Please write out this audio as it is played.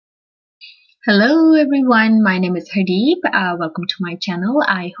Hello everyone, my name is Hardeep. Welcome to my channel.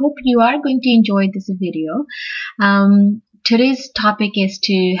 I hope you are going to enjoy this video. Today's topic is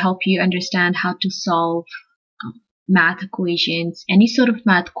to help you understand how to solve math equations, any sort of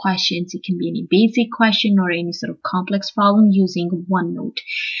math questions. It can be any basic question or any sort of complex problem using OneNote.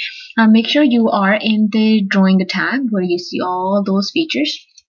 Make sure you are in the drawing tab where you see all those features.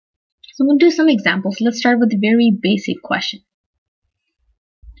 So I'm going to do some examples. Let's start with a very basic question.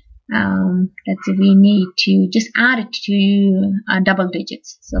 Let's say we need to just add it to double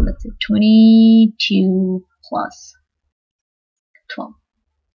digits. So let's say 22 plus 12.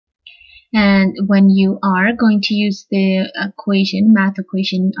 And when you are going to use the math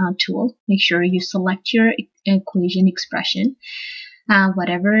equation tool, make sure you select your equation expression,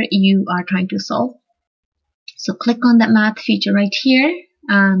 whatever you are trying to solve. So click on that math feature right here.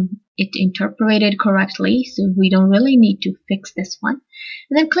 It interpreted correctly, so we don't really need to fix this one.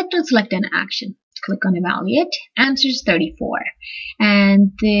 And then click on select an action. Click on evaluate. Answer is 34.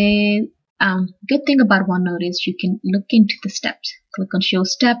 And the good thing about OneNote is you can look into the steps. Click on show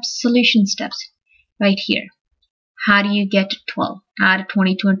steps, solution steps right here. How do you get 12? Add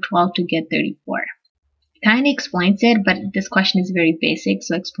 22 and 12 to get 34. Kind of explains it, but this question is very basic,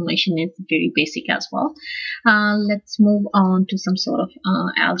 so explanation is very basic as well. Let's move on to some sort of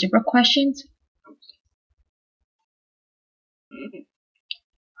algebra questions.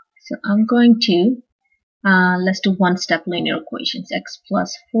 So I'm going to let's do one-step linear equations. X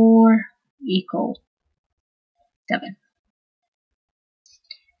plus 4 equal 7.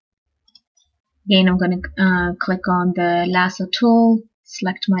 Again, I'm going to click on the lasso tool,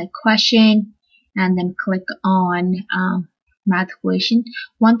 select my question, and then click on math equation.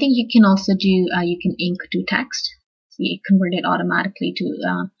 One thing you can also do, you can ink to text. See, it converted automatically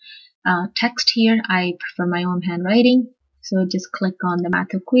to text here. I prefer my own handwriting, so just click on the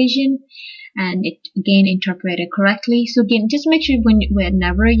math equation, and it again interpreted correctly. So again, just make sure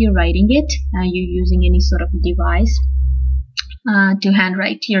whenever you're writing it, you're using any sort of device to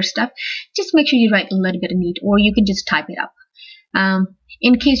handwrite your stuff. Just make sure you write a little bit neat, or you can just type it up.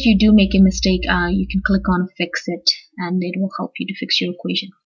 In case you do make a mistake, you can click on fix it, and it will help you to fix your equation.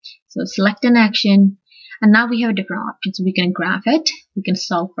 So select an action, and now we have different options. We can graph it, we can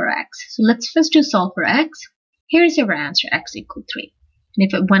solve for x. So let's first do solve for x. Here's your answer, x equal 3.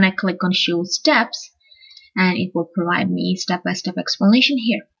 And when I click on show steps, and it will provide me step-by-step explanation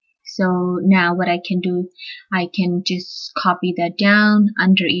here. So now what I can do, I can just copy that down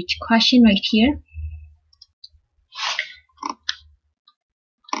under each question right here.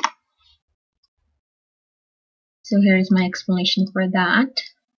 So here is my explanation for that.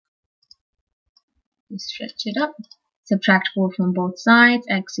 Just stretch it up. Subtract 4 from both sides.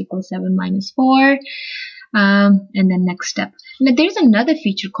 X equals 7 minus 4. And then next step. Now there's another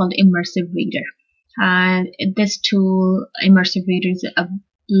feature called immersive reader. This tool, immersive reader,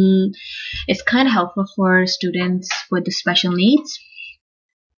 is kind of helpful for students with the special needs.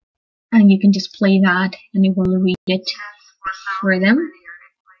 And you can just play that, and it will read it for them.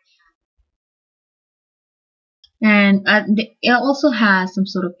 And it also has some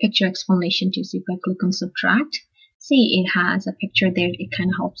sort of picture explanation too. So if I click on subtract, see, it has a picture there. It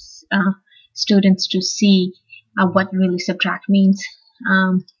kind of helps students to see what really subtract means.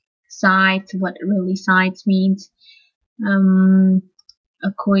 Sides, what really sides means.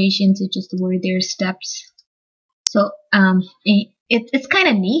 Equations, it's just the word there, steps. So it's kind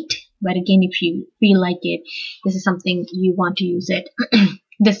of neat. But again, if you feel like this is something you want to use it,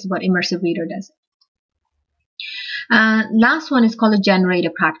 this is what immersive reader does. Last one is called a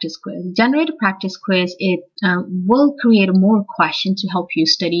generated practice quiz. Generated practice quiz, it will create more questions to help you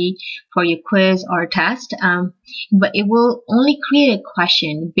study for your quiz or test, but it will only create a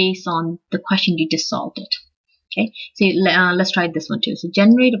question based on the question you just solved it. Okay, so let's try this one too. So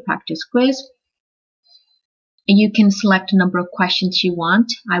generate a practice quiz. You can select a number of questions you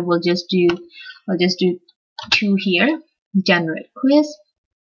want. I'll just do 2 here. Generate quiz.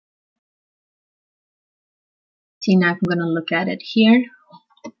 See, now I'm going to look at it here,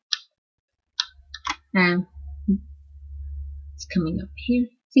 and it's coming up here.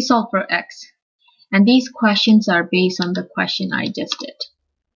 See, solve for x, and these questions are based on the question I just did.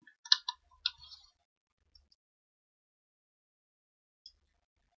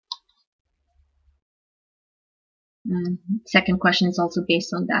 And second question is also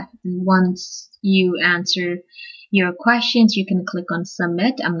based on that. And once you answer your questions, you can click on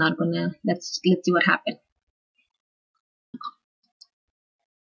submit. I'm not gonna. Let's see what happened.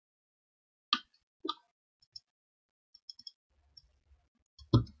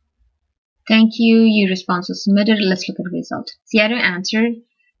 Thank you. Your response was submitted. Let's look at the result. See, I don't answer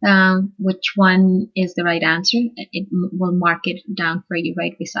which one is the right answer. It will mark it down for you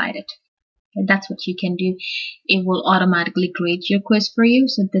right beside it. And that's what you can do. It will automatically grade your quiz for you,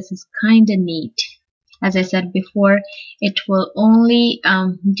 so this is kind of neat. As I said before, it will only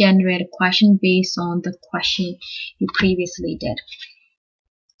generate a question based on the question you previously did.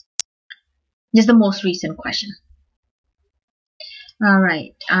 Just the most recent question.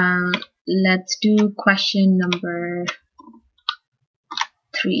 Alright, let's do question number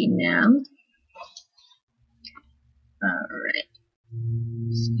 3 now. Alright,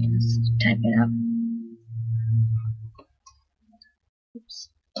 let's type it up. Oops.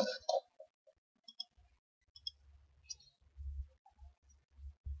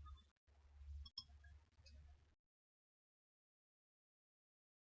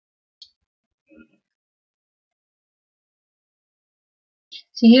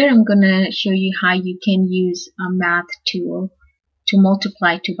 So here I'm going to show you how you can use a math tool to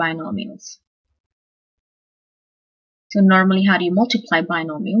multiply two binomials. So normally, how do you multiply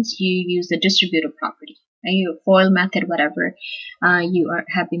binomials? You use the distributive property, your FOIL method, whatever you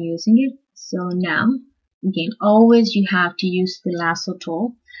have been using it. So now, again, always you have to use the lasso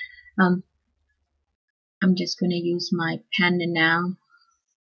tool. I'm just going to use my pen now.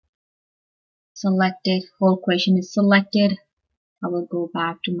 Selected, whole equation is selected. I will go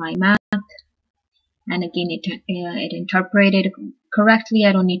back to my math, and again it interpreted correctly.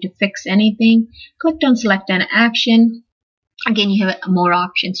 I don't need to fix anything. Clicked on select an action. Again, you have more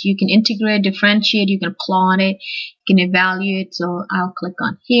options. You can integrate, differentiate, you can plot it, you can evaluate. So I'll click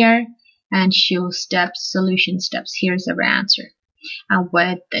on here and show steps, solution steps. Here's our answer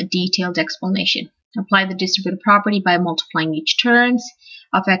with a detailed explanation. Apply the distributive property by multiplying each terms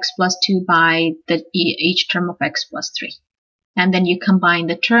of x plus 2 by each term of x plus 3. And then you combine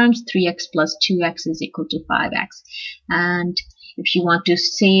the terms. 3x plus 2x is equal to 5x. And if you want to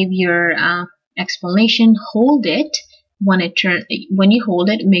save your explanation, hold it. When you hold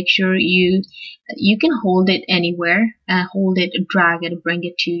it, make sure you can hold it anywhere. Hold it, drag it, bring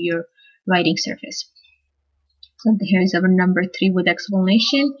it to your writing surface. So here's our number 3 with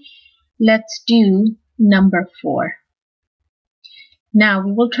explanation. Let's do number 4. Now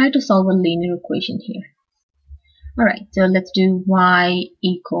we will try to solve a linear equation here. Alright, so let's do y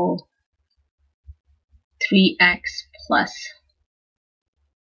equal 3x plus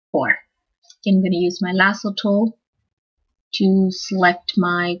 4. I'm going to use my lasso tool to select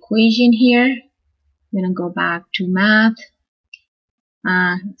my equation here. I'm going to go back to math.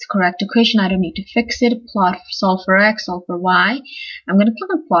 It's correct equation. I don't need to fix it. Plot, solve for x, solve for y. I'm going to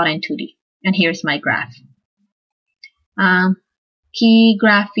click on plot in 2D. And here's my graph. Key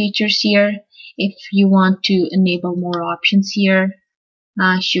graph features here. If you want to enable more options here,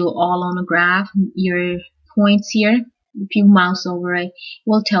 show all on a graph, your points here. If you mouse over it, it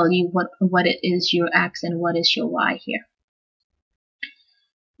will tell you what it is your x and what is your y here.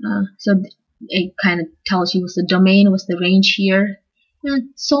 So it kind of tells you what's the domain, what's the range here. And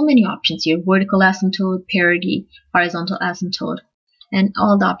so many options here: vertical asymptote, parity, horizontal asymptote, and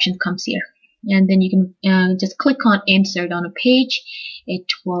all the options comes here. And then you can just click on insert on a page. It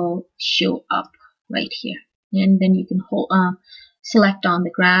will show up right here. And then you can select on the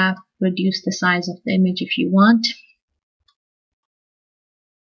graph, reduce the size of the image if you want.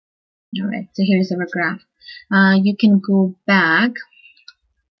 Alright, so here's our graph. You can go back.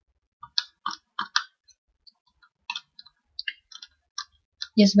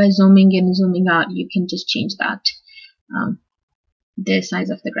 Just by zooming in and zooming out, you can just change that, the size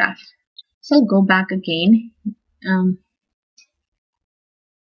of the graph. So I'll go back again.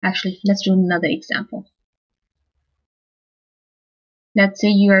 Actually, let's do another example. Let's say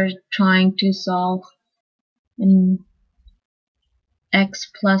you are trying to solve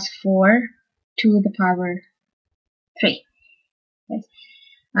x plus 4 to the power 3. Okay.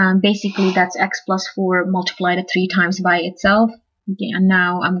 Basically, that's x plus 4 multiplied 3 times by itself. Okay, and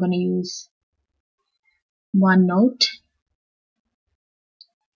now I'm going to use OneNote.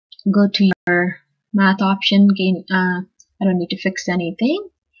 Go to your math option. Again, I don't need to fix anything.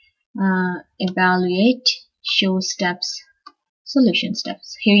 Evaluate, show steps, solution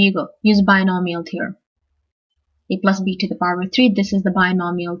steps. Here you go. Use binomial theorem. A plus b to the power 3. This is the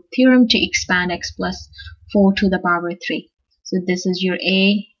binomial theorem to expand x plus 4 to the power 3. So this is your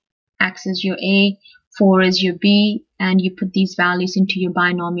a, x is your a, 4 is your b, and you put these values into your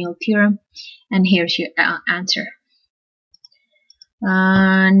binomial theorem, and here's your answer.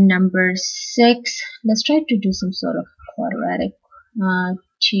 Number 6. Let's try to do some sort of quadratic.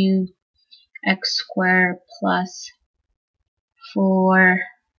 2x squared plus 4x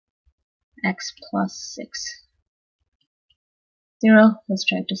plus 6. 0. Let's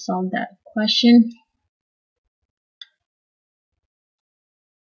try to solve that question.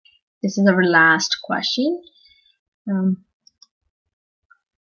 This is our last question.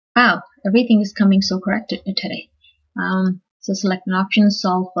 Wow, everything is coming so correct today. So select an option,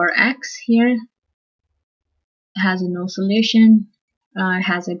 solve for x here. It has a no solution. It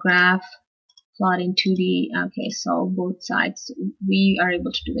has a graph, plot in 2D. Okay, solve both sides. We are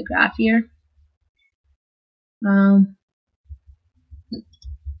able to do the graph here.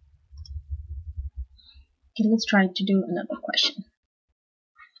 Okay, let's try to do another question.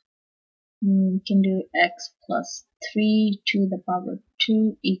 We can do x plus 3 to the power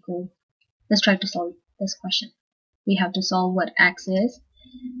 2 equal. Let's try to solve this question. We have to solve what x is.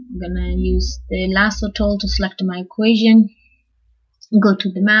 I'm gonna use the lasso tool to select my equation, go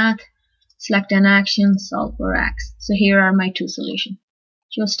to the math, select an action, solve for x. So here are my two solutions.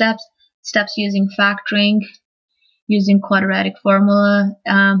 Show steps using factoring, using quadratic formula,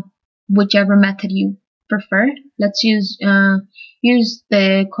 whichever method you prefer. Let's use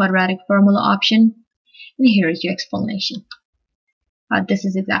the quadratic formula option, and here is your explanation. This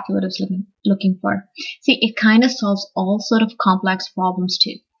is exactly what I was looking for. See, it kind of solves all sort of complex problems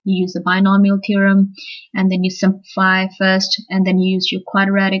too. You use the binomial theorem, and then you simplify first, and then you use your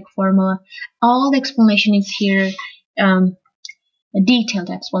quadratic formula. All the explanation is here, a detailed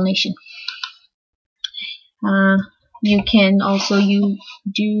explanation. You can also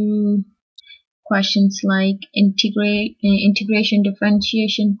do questions like integration,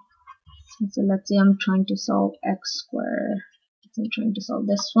 differentiation. So let's say I'm trying to solve x squared. I'm trying to solve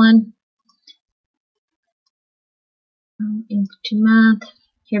this one. Into math.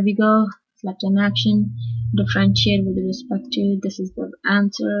 Here we go. Select an action. Differentiate with respect to. This is the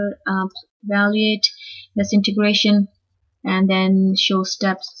answer. Evaluate. That's integration. And then show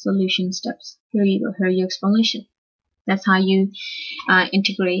steps, solution steps. Here you go. Here your explanation. That's how you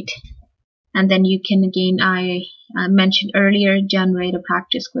integrate. And then you can, again, I mentioned earlier, generate a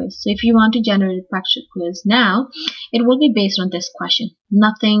practice quiz. So if you want to generate a practice quiz now, it will be based on this question.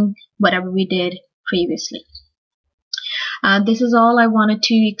 Nothing, whatever we did previously. This is all I wanted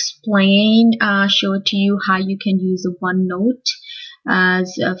to explain, show it to you how you can use the OneNote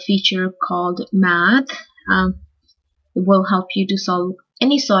as a feature called Math. It will help you to solve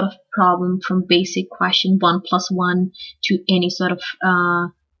any sort of problem from basic question 1 plus 1 to any sort of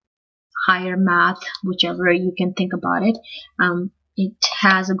higher math, whichever you can think about it. It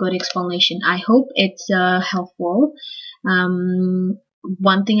has a good explanation. I hope it's helpful.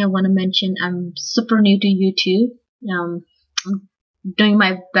 One thing I want to mention, I'm super new to YouTube. I'm doing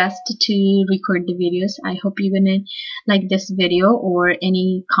my best to record the videos. I hope you're gonna like this video, or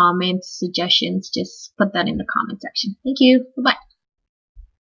any comments, suggestions, just put that in the comment section. Thank you. Bye-bye.